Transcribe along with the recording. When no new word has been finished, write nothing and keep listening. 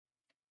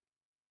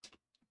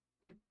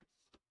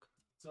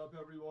What's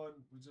up, everyone?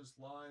 We just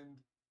lined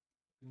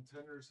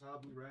Contenders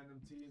Hobby Random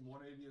Team,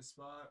 180th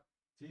spot.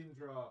 Team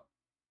draw.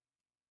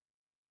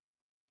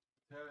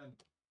 10.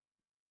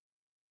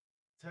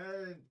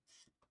 10.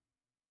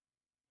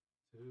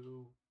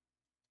 2,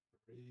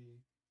 3,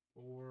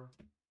 4,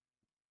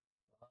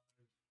 5,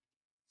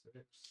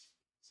 6,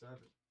 7,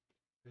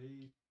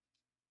 8,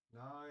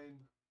 9,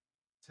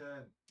 10.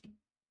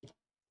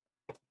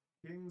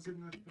 Kings in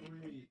the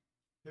 3.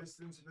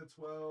 Pistons in the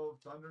 12,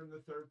 Thunder in the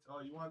 13.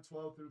 Oh, you want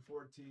 12 through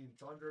 14.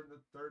 Thunder in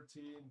the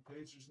 13,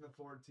 Pacers in the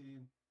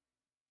 14,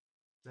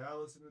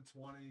 Dallas in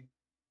the 20,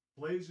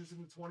 Blazers in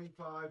the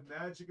 25,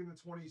 Magic in the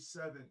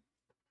 27.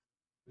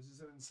 This is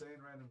an insane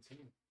random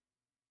team.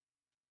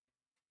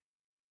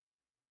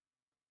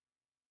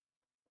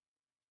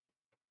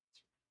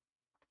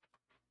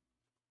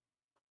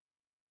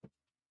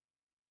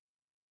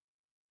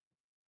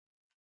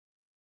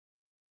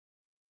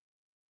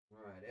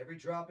 All right, every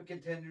drop of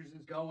Contenders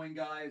is going,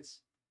 guys.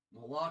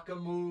 Malacca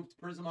moved,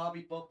 Prism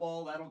Hobby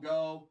Football, that'll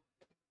go.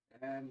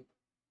 And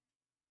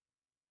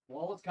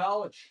Flawless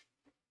College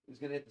is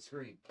going to hit the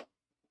screen.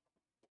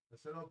 I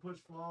said I'll push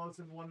Flawless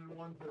in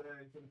 1-1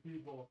 today for the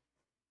people.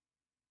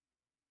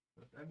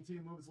 If MT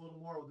moves a little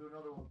more, we'll do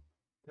another one.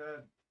 10.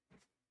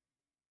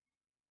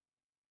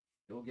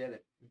 You'll get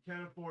it. We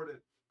can't afford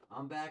it.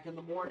 I'm back in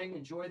the morning.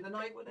 Enjoy the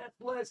night with that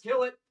Blitz.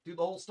 Kill it. Do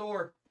the whole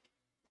store.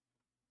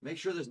 Make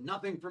sure there's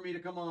nothing for me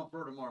to come on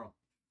for tomorrow.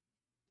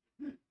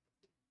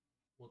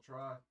 We'll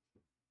try.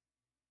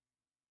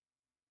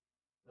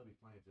 That'll be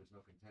funny if there's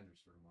no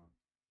Contenders for tomorrow.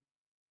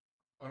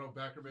 Oh, no,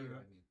 Backer made it.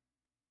 I mean,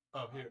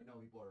 Oh, here. I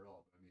know he bought it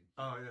all, but I mean.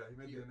 Oh, yeah, he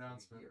made here, the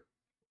announcement. Here.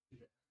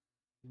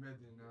 He made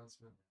the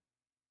announcement.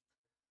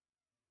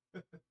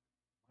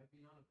 Might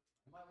be on it.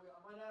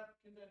 I might have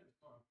Contenders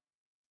tomorrow.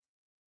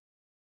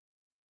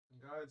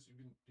 And guys,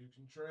 you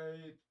can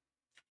trade.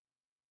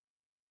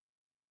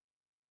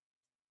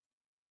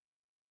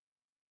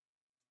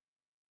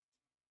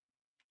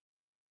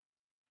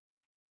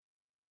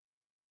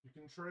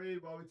 You can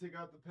trade while we take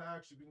out the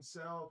packs. You can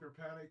sell if you're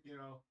panicked, you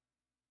know.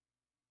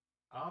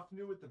 Off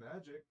new with the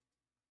Magic.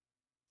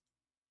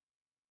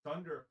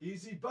 Thunder.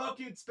 Easy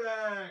Bucket's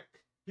back.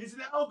 He's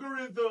an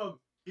algorithm.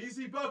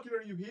 Easy Bucket,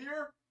 are you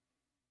here?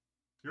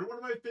 You're one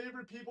of my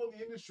favorite people in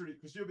the industry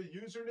because you have a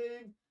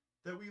username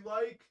that we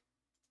like.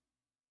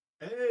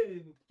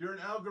 And you're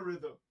an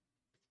algorithm.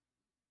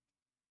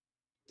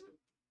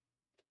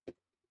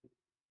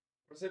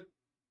 Was it?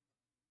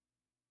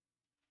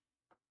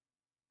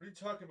 What are you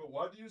talking about?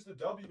 Why do you use the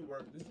W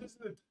word? This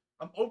isn't a,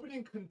 I'm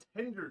opening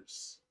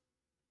Contenders.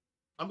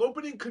 I'm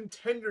opening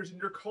Contenders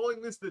and you're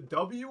calling this the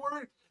W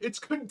word? It's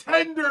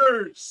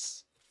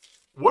Contenders!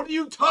 What are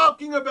you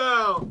talking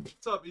about?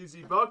 What's up,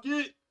 Easy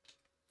Bucket?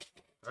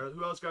 All right,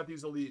 who else got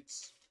these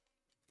elites?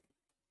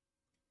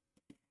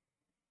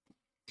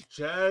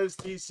 Jazz,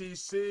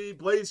 TCC,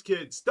 Blaze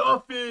Kids,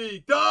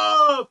 Duffy,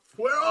 Duff,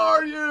 where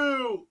are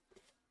you?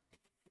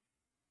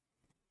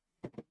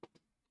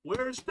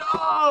 Where's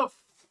Duff?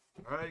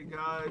 All right,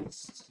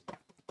 guys. I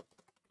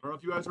don't know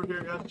if you guys were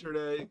here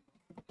yesterday.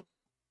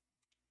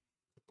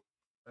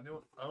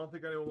 I don't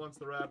think anyone wants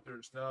the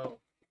Raptors. No.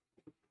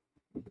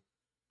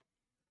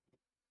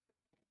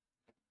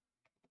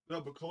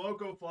 No, but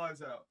Coloco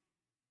flies out.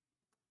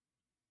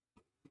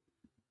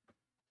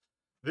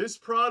 This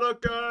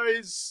product,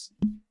 guys,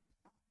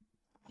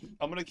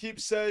 I'm going to keep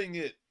saying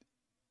it.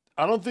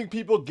 I don't think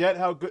people get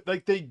how good,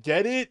 like they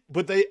get it,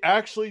 but they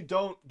actually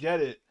don't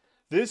get it.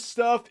 This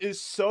stuff is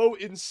so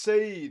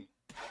insane.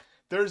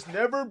 There's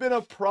never been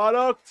a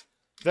product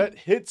that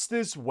hits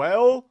this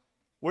well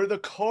where the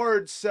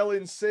cards sell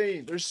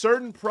insane. There's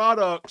certain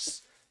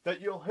products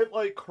that you'll hit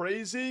like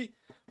crazy,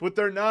 but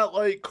they're not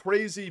like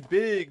crazy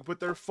big, but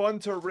they're fun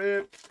to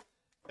rip.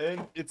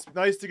 And it's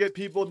nice to get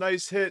people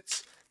nice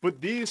hits.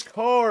 But these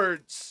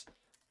cards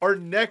are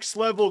next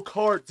level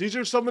cards. These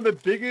are some of the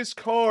biggest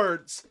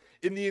cards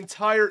in the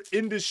entire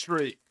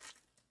industry.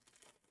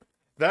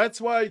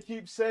 That's why I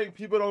keep saying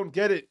people don't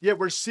get it. Yeah,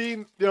 we're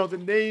seeing, you know, the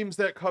names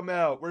that come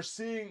out. We're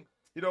seeing,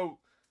 you know,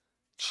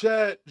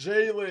 Chet,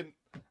 Jalen,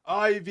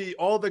 Ivy,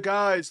 all the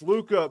guys,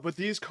 Luca. But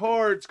these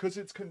cards, because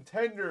it's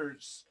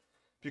Contenders,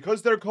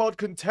 because they're called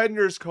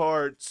Contenders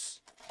cards,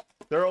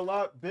 they're a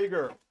lot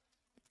bigger.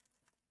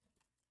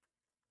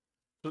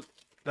 So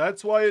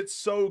that's why it's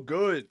so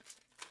good.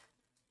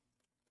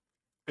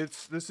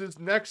 This is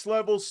next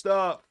level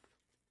stuff.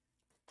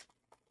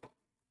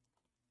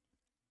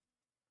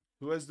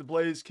 Who has the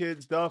Blaze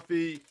Kids?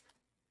 Duffy,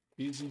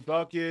 Easy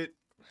Bucket.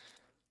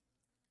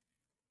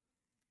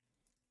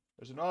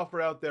 There's an offer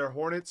out there.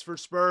 Hornets for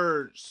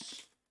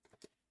Spurs.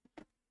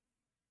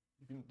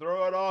 You can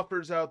throw out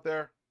offers out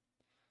there.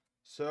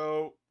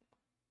 So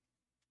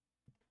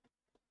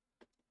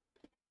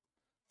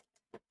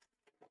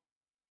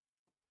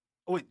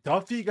oh wait,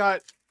 Duffy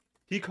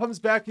he comes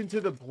back into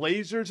the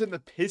Blazers and the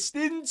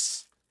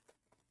Pistons?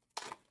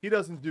 He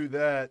doesn't do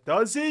that,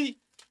 does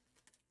he?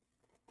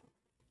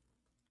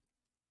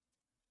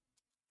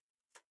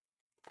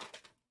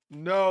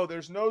 No,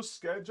 there's no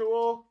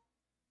schedule.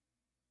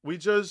 We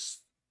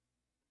just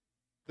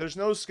There's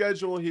no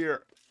schedule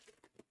here.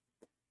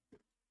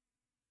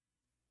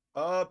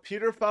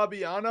 Peter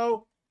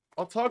Fabiano.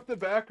 I'll talk to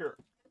backer.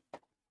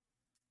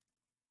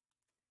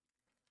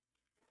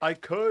 I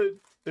could.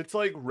 It's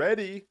like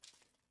ready.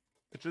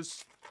 It's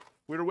just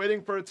we were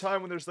waiting for a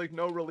time when there's like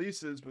no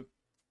releases, but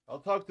I'll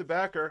talk to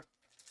backer.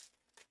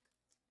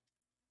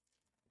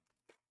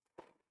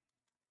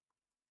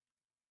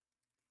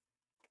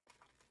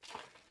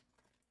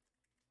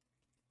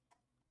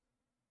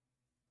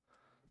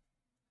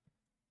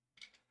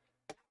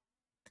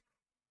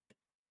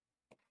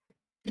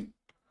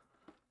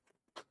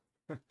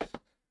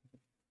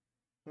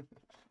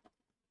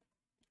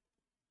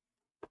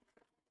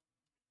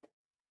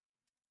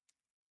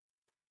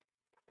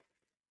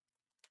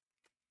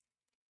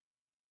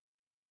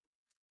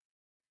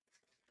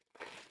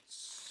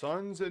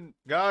 Suns and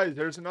guys,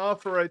 there's an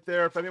offer right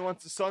there. If anyone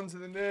wants the Suns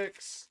and the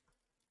Knicks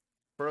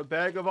for a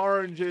bag of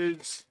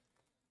oranges,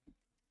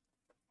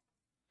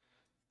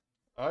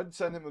 I'd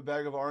send him a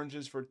bag of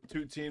oranges for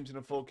 2 teams in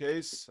a full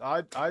case.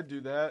 I'd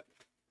do that.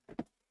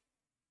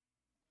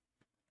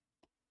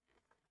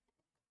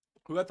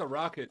 Who got the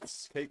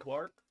Rockets? Kay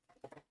Clark?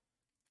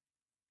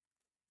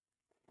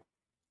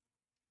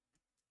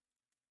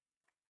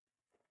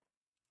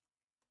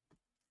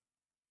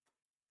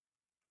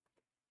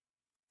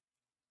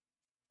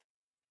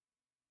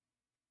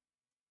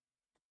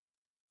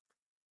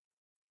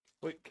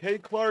 Wait, Kay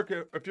Clark,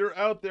 if you're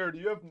out there, do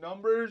you have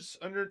numbers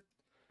under?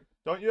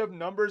 Don't you have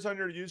numbers on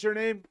your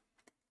username?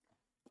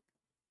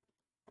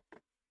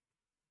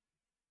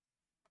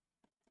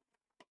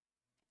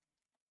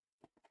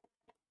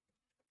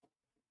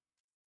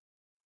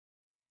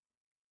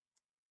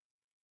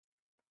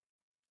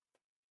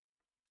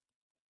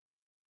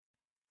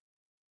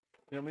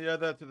 Yeah, let me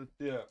add that to the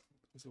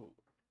So,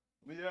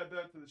 let me add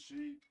that to the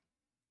sheet.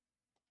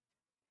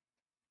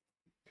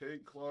 Kay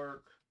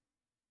Clark.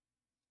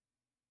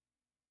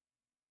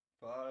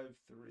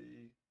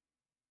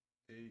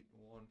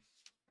 5381.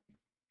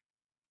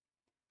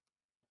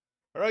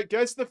 All right,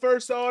 guess the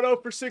first auto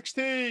for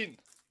 16.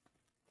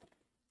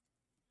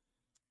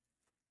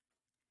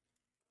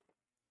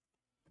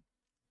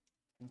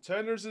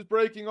 Contenders is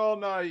breaking all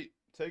night.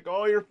 Take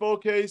all your full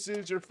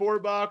cases, your 4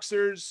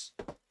 boxers.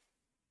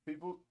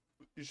 People,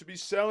 you should be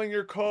selling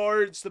your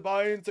cards to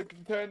buy into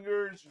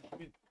Contenders. You should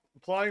be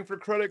applying for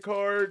credit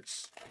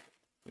cards.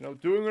 You know,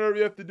 doing whatever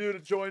you have to do to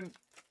join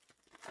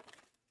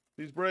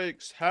these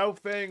breaks. Hao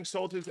Fang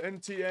sold his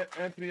NT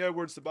Anthony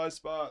Edwards to buy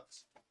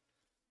spots.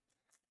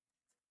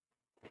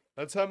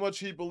 That's how much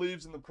he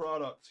believes in the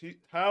product.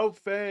 Hao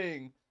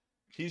Fang,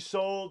 he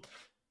sold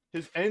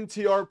his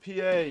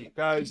NTRPA,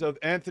 guys, of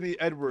Anthony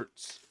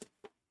Edwards.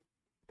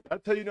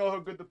 That's how you know how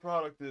good the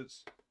product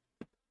is.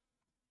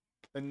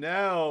 And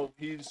now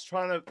he's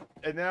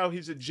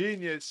he's a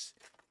genius.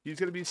 He's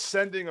going to be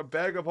sending a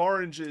bag of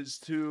oranges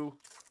to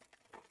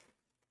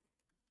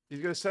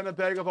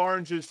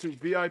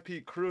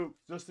VIP Crew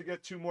just to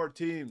get 2 more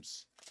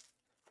teams.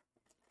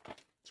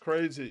 It's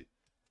crazy.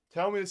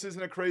 Tell me this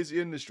isn't a crazy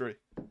industry.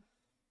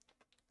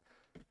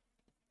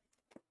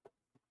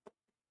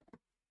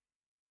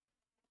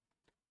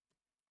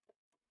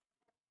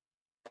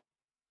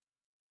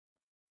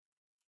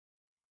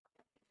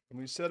 And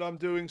we said I'm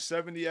doing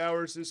 70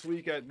 hours this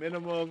week at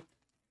minimum.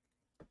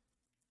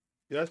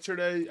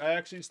 Yesterday, I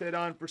actually stayed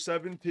on for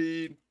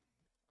 17.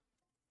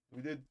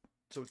 We did,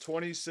 so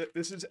 26.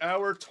 This is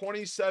hour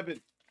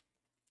 27.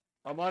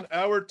 I'm on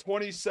hour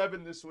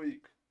 27 this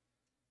week.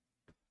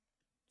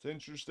 It's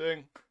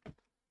interesting.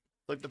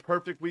 It's like the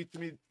perfect week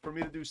for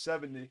me to do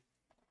 70.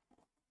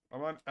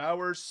 I'm on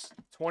hours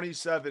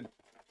 27.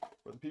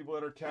 For the people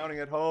that are counting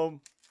at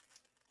home.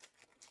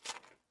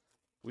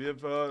 We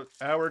have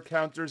hour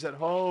counters at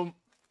home.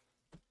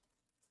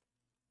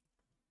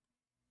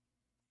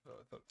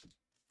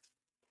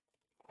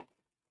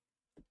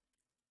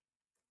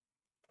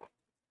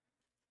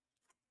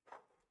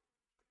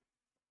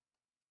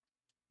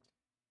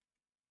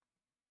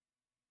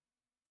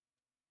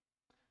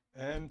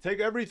 And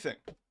take everything.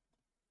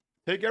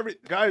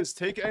 Guys,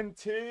 take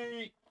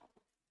NT.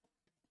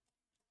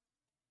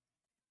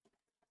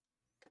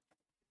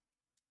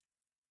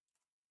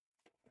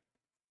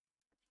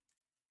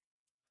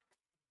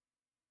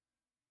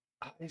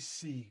 I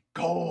see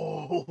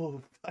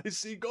gold. I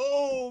see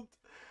gold.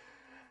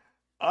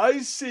 I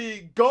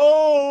see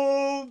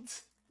gold.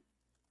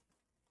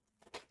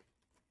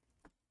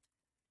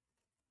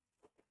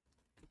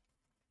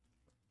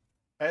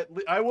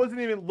 I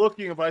wasn't even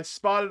looking, but I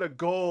spotted a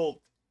gold.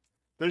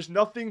 There's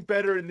nothing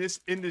better in this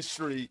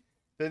industry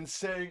than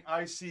saying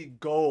I see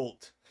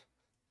gold.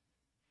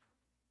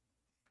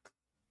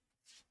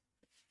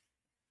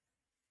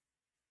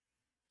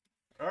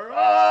 All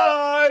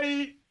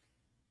right.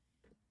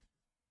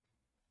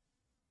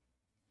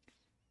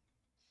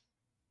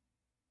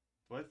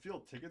 Do I feel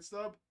ticket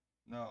stub?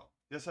 No.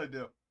 Yes, I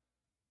do.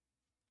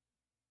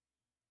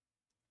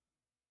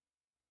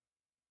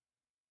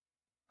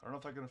 I don't know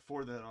if I can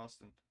afford that,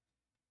 Austin.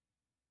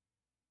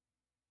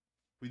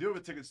 We do have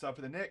a ticket stub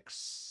for the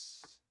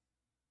Knicks.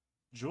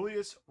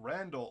 Julius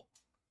Randle.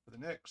 for the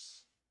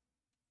Knicks.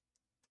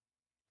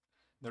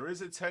 There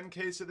is a 10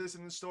 case of this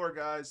in the store,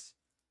 guys.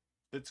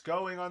 It's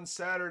going on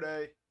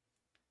Saturday.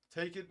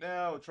 Take it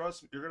now.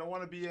 Trust me, you're going to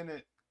want to be in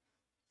it.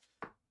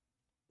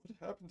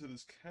 What happened to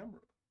this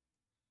camera?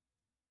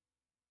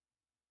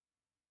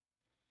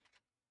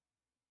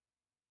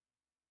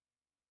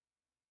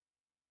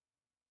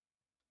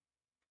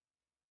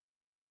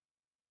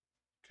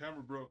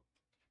 Camera broke.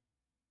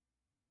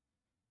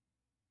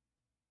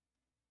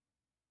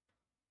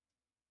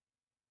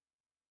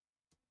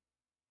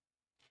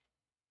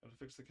 Gotta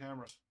fix the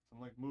camera.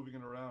 I'm like moving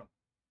it around.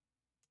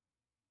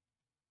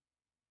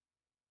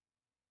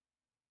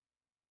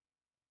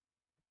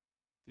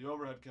 The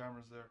overhead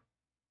camera's there.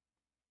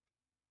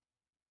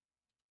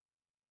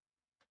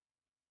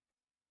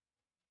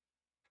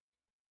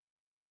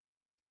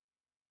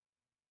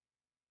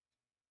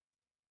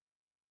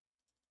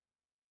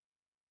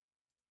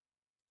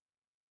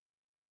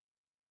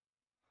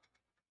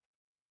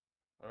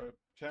 Alright,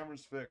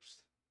 camera's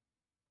fixed.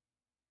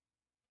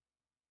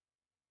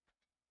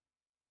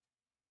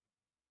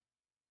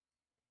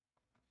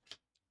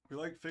 We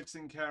like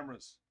fixing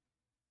cameras.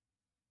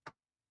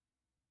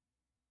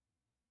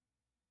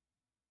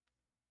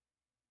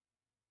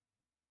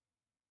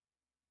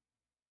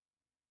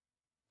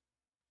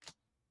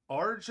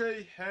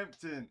 RJ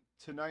Hampton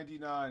to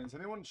 99. Is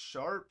anyone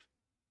sharp?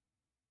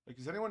 Like,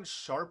 is anyone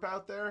sharp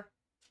out there?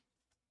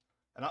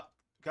 And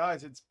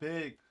guys, it's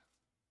big.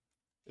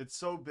 It's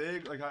so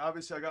big. Like,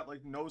 obviously I got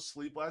like no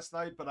sleep last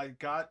night, but I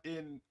got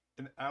in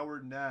an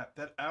hour nap.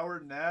 That hour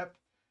nap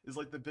is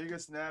like the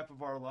biggest nap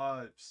of our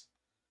lives.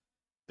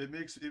 It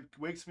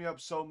wakes me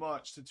up so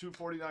much. To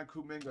 249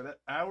 Kuminga. That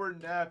hour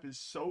nap is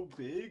so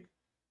big,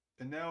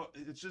 and now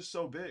it's just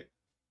so big.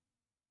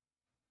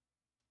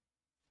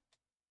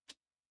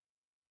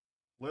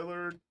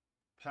 Lillard,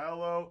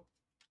 Paolo.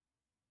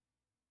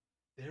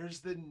 There's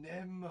the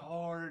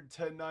Nemhard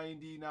to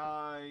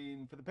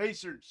 99 for the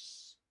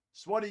Pacers.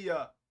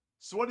 Swadiaka.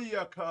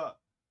 What's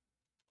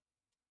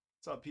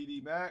up,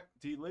 PD Mac?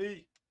 D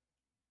Lee.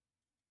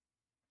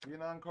 Be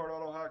an on-card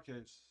auto hot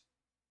case.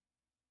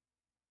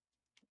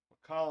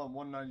 Column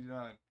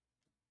 199.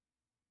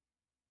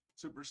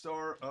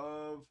 Superstar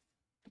of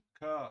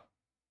Ka.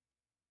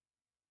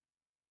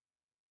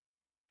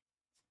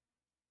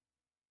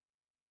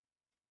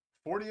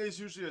 Fournier is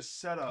usually a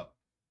setup.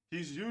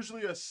 He's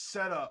usually a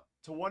setup.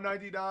 To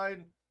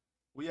 199,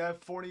 we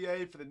have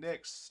Fournier for the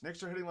Knicks.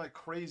 Knicks are hitting like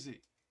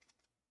crazy.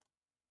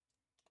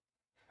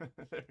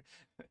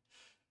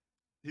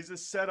 He's a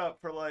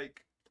setup for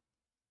like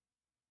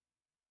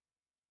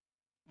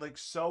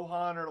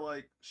Sohan or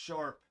like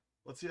Sharp.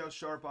 Let's see how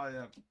sharp I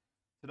am.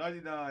 To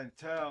 99,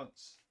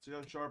 Towns. See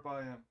how sharp I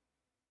am.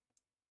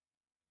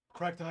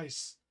 Cracked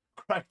ice.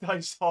 Cracked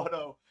ice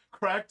auto.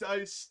 Cracked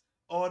ice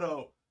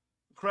auto.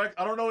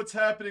 I don't know what's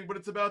happening, but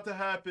it's about to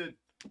happen.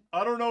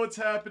 I don't know what's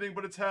happening,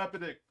 but it's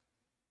happening.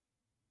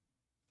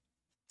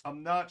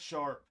 I'm not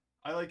sharp.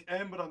 I like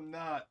M, but I'm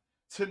not.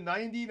 To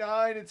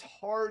 99, it's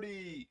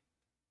Hardy.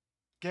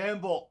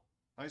 Gamble.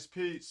 Nice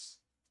piece.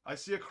 I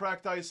see a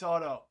cracked ice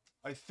auto.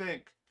 I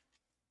think.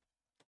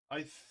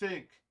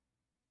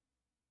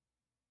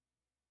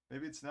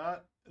 Maybe it's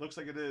not. It looks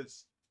like it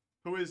is.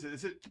 Who is it?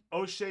 Is it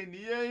O'Shea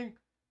Niang?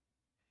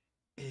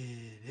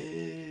 It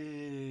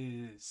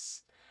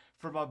is.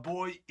 For my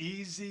boy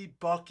Easy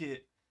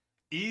Bucket.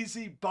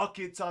 Easy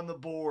Bucket's on the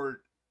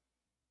board.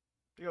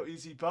 There you go,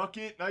 Easy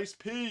Bucket. Nice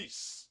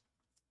piece.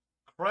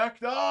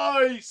 Cracked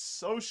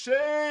ice.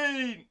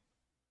 O'Shea.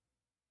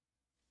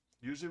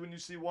 Usually when you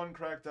see one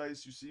cracked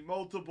ice, you see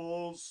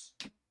multiples.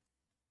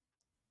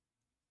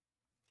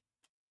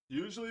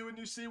 Usually when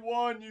you see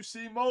one, you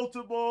see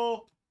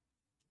multiple.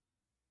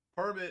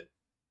 Permit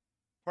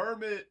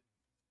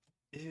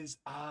is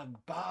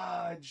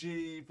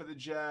Agbaji for the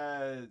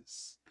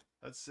Jazz.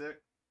 That's sick.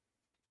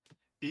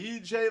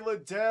 EJ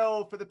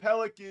Liddell for the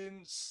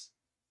Pelicans.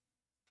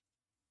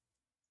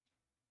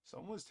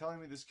 Someone was telling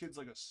me this kid's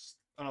like I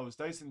don't know, it was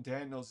Dyson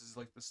Daniels is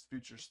like this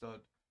future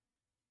stud.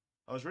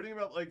 I was reading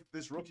about like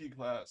this rookie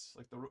class,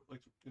 like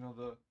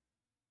the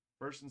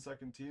first and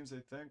second teams,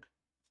 they think.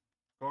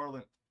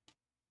 Garland.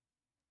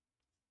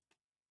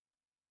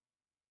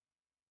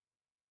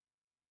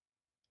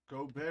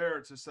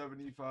 Gobert to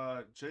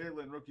 75.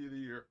 Jalen, Rookie of the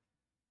Year.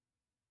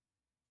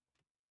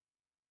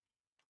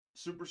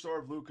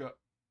 Superstar of Luca.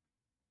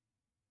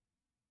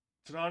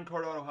 It's an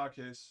on-card auto hot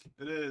case.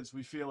 It is.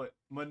 We feel it.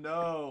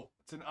 Mano.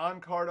 It's an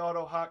on-card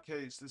auto hot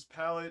case. This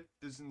palette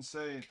is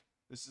insane.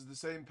 This is the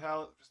same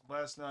palette as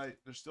last night.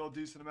 There's still a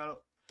decent amount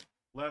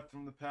left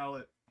from the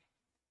palette.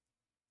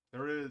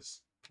 There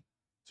is.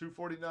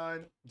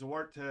 249,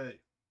 Duarte.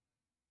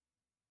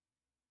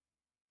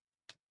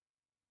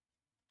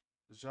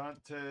 DeJounte.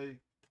 That's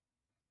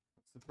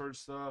the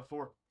first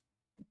four.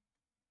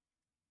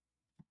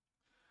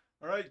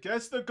 All right,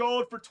 guess the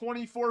gold for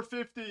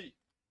 24.50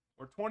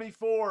 or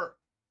 24.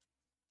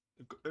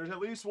 There's at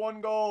least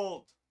one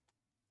gold.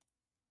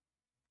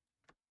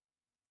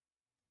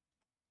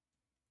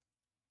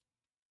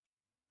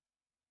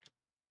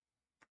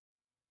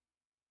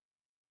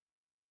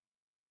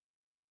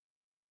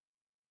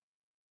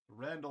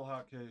 Randall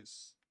hot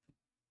case.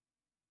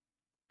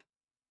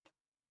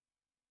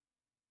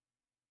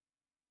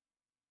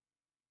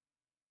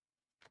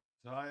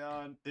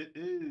 Zion. It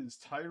is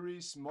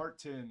Tyrese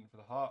Martin for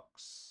the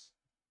Hawks.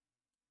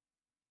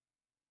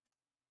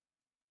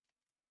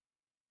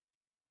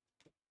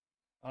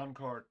 On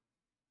card.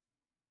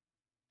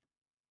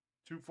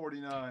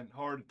 249.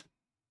 Harden.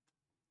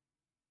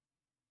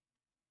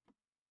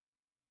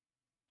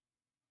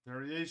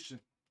 Variation.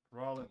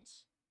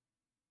 Rollins.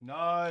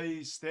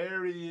 Nice.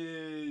 There he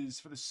is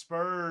for the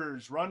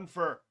Spurs. Run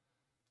for.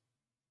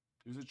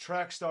 He was a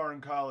track star in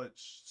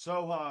college.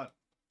 Sohan.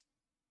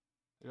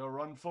 He'll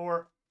run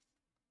for.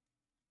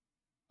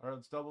 All right,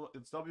 it's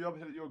W up,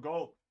 hit your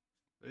goal.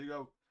 There you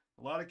go.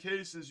 A lot of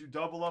cases you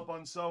double up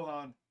on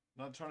Sohan.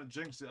 Not trying to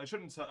jinx it. I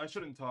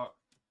shouldn't talk.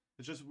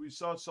 It's just we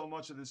saw so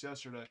much of this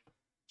yesterday.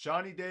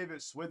 Johnny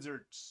Davis,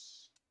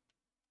 Wizards.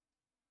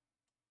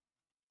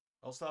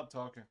 I'll stop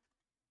talking.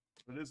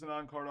 It is an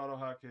on-card auto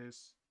hot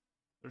case.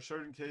 There's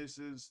certain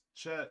cases,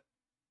 Chet,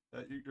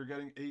 that you're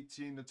getting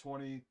 18 to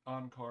 20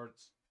 on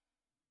cards.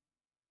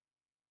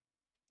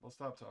 I'll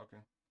stop talking.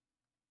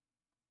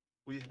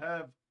 We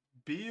have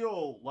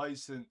Beal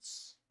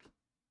license.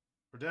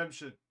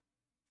 Redemption.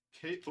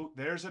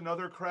 There's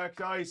another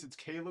cracked ice. It's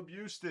Caleb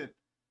Houston.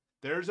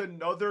 There's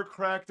another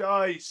cracked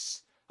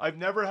ice.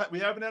 We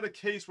haven't had a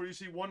case where you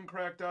see one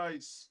cracked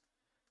ice.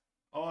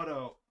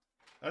 Auto.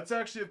 That's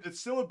actually, it's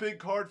still a big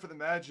card for the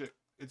Magic.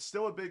 It's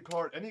still a big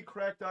card. Any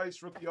cracked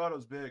ice rookie auto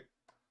is big.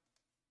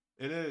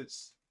 It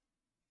is.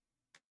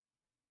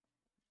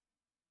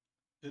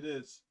 It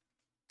is.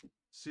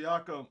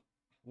 Siakam,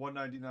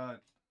 199.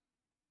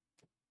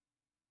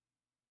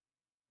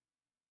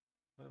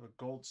 I have a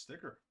gold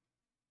sticker.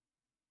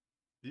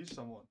 He's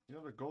someone. You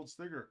have a gold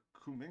sticker.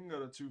 Kuminga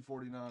to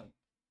 249.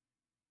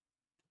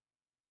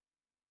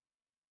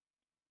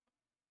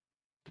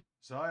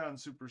 Zion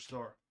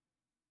Superstar.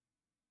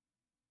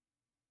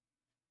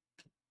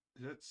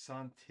 Is it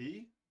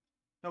Santi?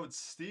 No, it's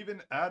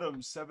Steven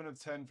Adams, 7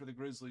 of 10 for the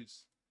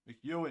Grizzlies.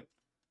 McEwen.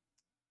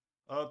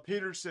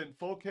 Peterson,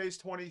 full case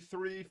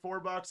 23,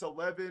 4-box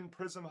 11,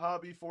 Prism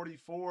Hobby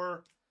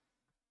 44.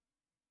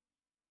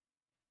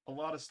 A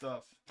lot of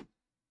stuff.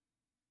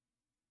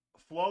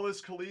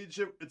 Flawless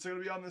Collegiate, it's going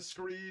to be on the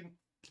screen.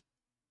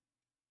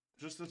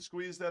 Just to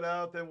squeeze that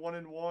out, then 1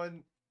 and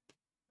 1.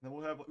 Then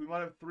we might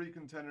have 3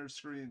 contender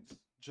screens.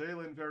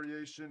 Jalen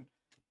variation.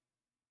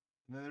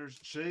 And then there's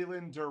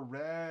Jalen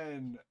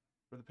Duran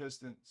for the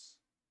Pistons.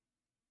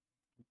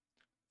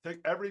 Take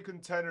every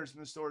contenders in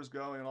the store is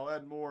going, and I'll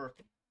add more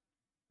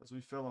as we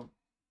fill them.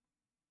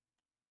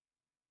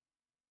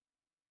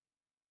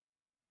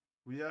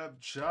 We have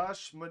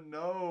Josh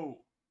Minot,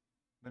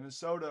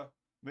 Minnesota.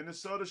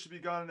 Minnesota should be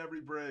gone in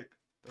every break.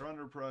 They're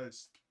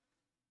underpriced.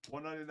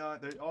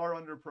 $199. They are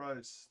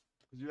underpriced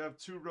because you have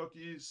 2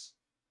 rookies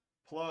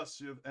plus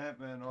you have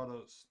Ant-Man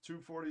autos.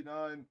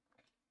 $249.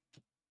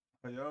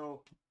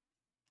 Ayo.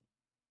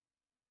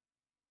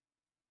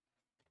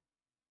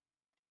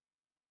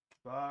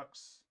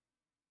 Box.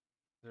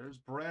 There's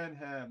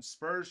Branham.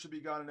 Spurs should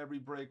be gone in every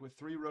break with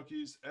 3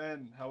 rookies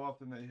and how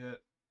often they hit.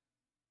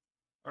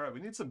 All right, we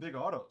need some big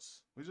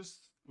autos.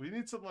 We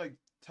need some like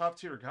top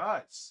tier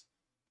guys.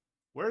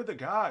 Where are the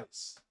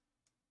guys?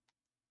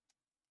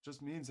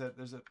 Just means that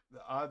the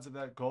odds of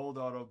that gold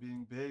auto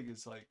being big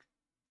is like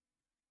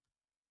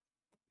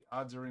the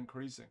odds are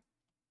increasing.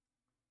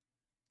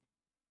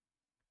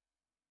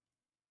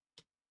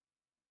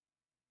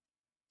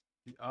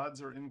 The odds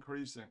are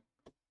increasing.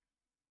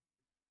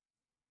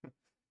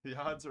 The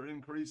odds are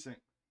increasing.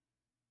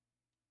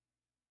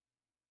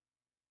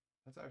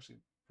 That's actually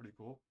pretty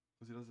cool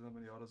because he doesn't have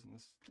many autos in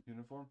this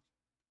uniform.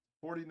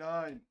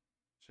 49.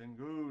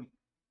 Şengün.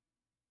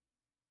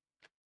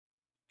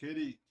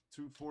 Kitty,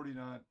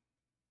 249.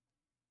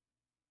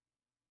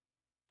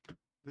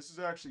 This is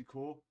actually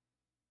cool.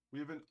 We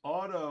have an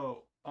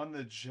auto on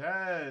the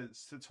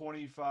Jazz to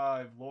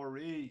 25.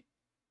 Laurie.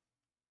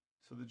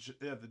 So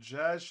the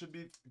Jazz should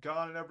be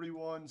gone in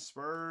everyone.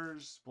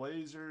 Spurs,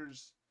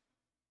 Blazers.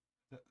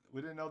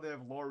 We didn't know they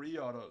have Laurie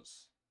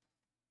autos.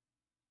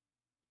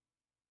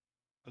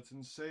 That's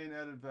insane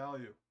added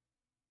value.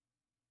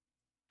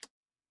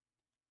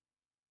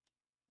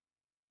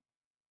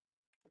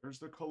 There's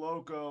the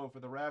Coloco for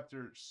the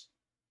Raptors.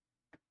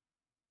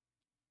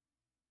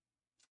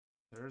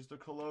 There's the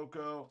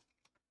Coloco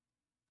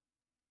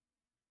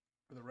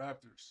for the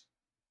Raptors.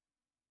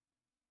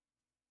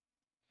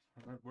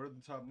 All right, where are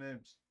the top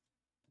names?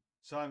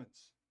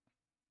 Simons.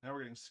 Now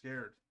we're getting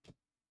scared.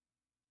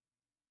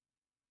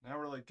 Now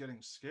we're like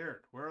getting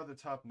scared. Where are the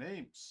top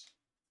names?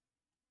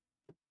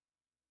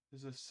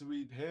 This is a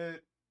sweet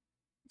hit.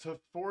 To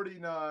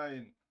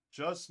 49.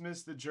 Just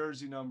missed the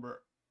jersey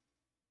number.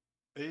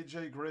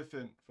 AJ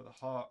Griffin for the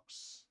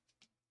Hawks.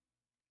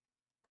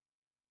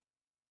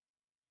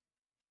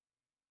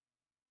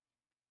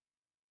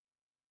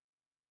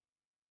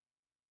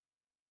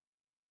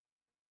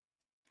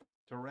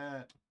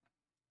 Durant.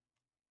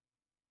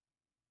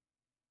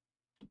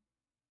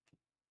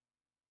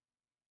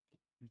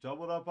 You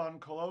doubled up on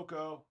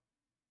Coloco.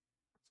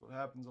 what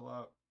happens a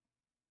lot.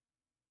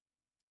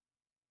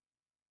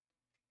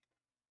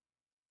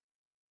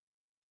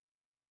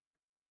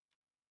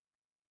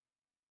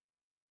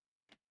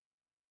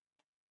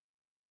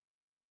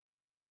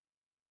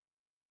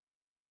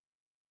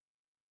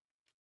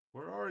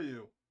 Where are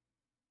you?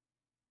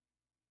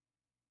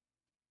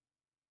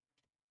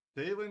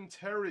 Dalen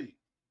Terry.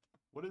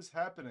 What is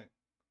happening?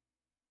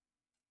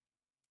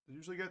 They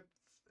usually get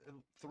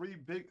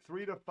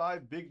 3 to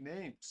 5 big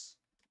names.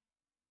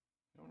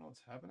 You don't know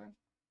what's happening?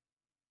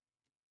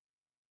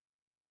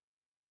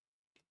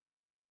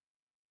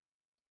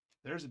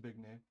 There's a big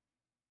name.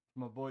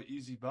 My boy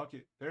Easy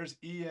Bucket. There's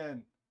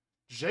Ian.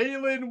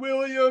 Jalen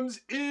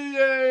Williams,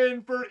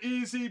 Ian for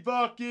Easy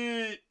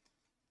Bucket.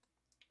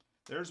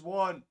 There's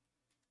one.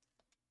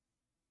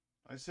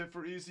 Nice hit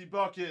for Easy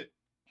Bucket.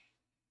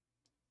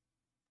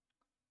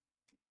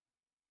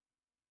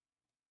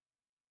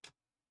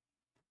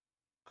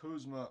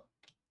 Kuzma.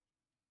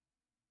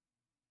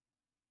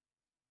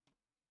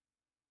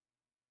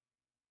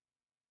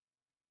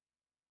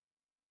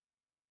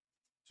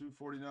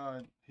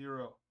 $249.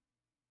 Hero.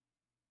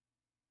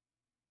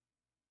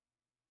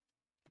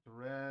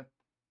 Durant.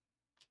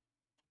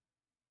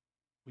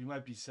 We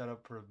might be set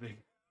up for a big.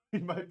 We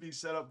might be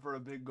set up for a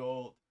big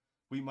gold.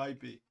 We might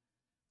be.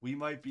 We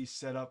might be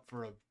set up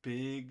for a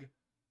big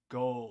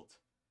gold.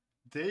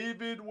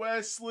 David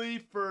Wesley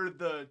for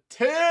the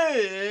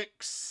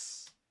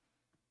Ticks.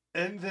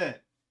 And then,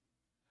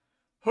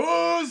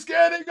 who's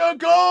getting a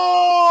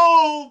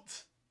gold?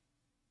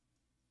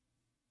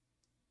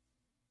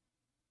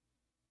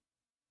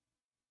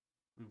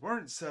 We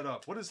weren't set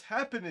up. What is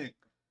happening?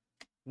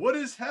 What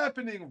is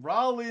happening?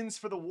 Rollins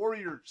for the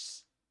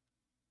Warriors.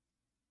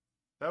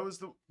 That was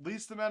the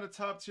least amount of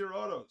top tier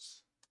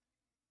autos.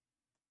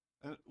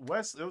 And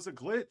West, it was a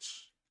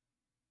glitch.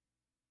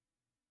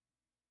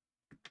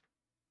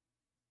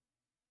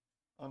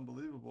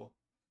 Unbelievable.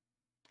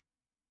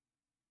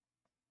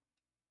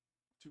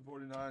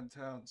 249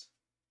 Towns.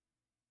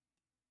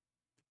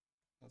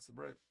 That's the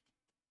break.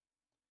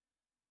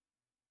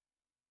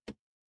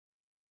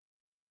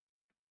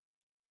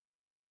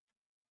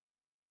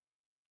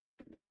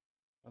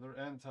 Another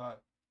end tie.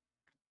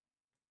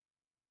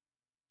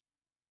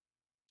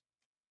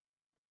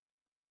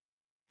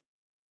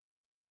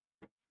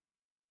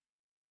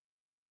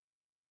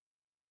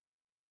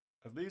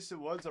 At least it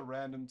was a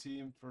random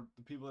team for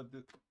the people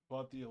that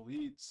bought the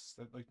elites.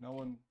 That like no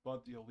one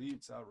bought the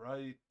elites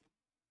outright.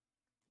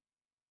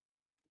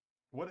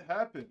 What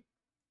happened?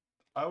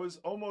 I was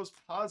almost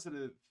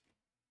positive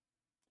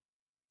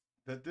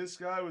that this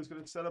guy was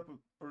going to set up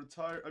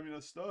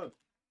a stud.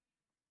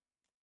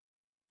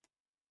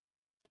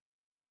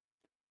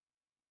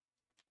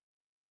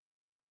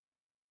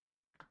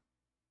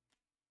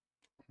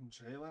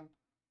 Jalen.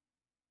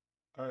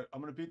 All right,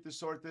 I'm going to beat the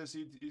sort this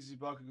easy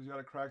bucket because you got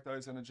a cracked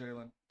ice and a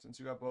Jalen. Since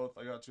you got both,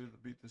 I got you to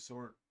beat the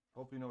sort.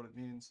 Hope you know what it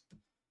means.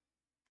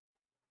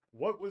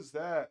 What was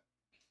that?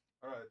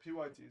 All right,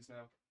 PYTs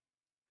now.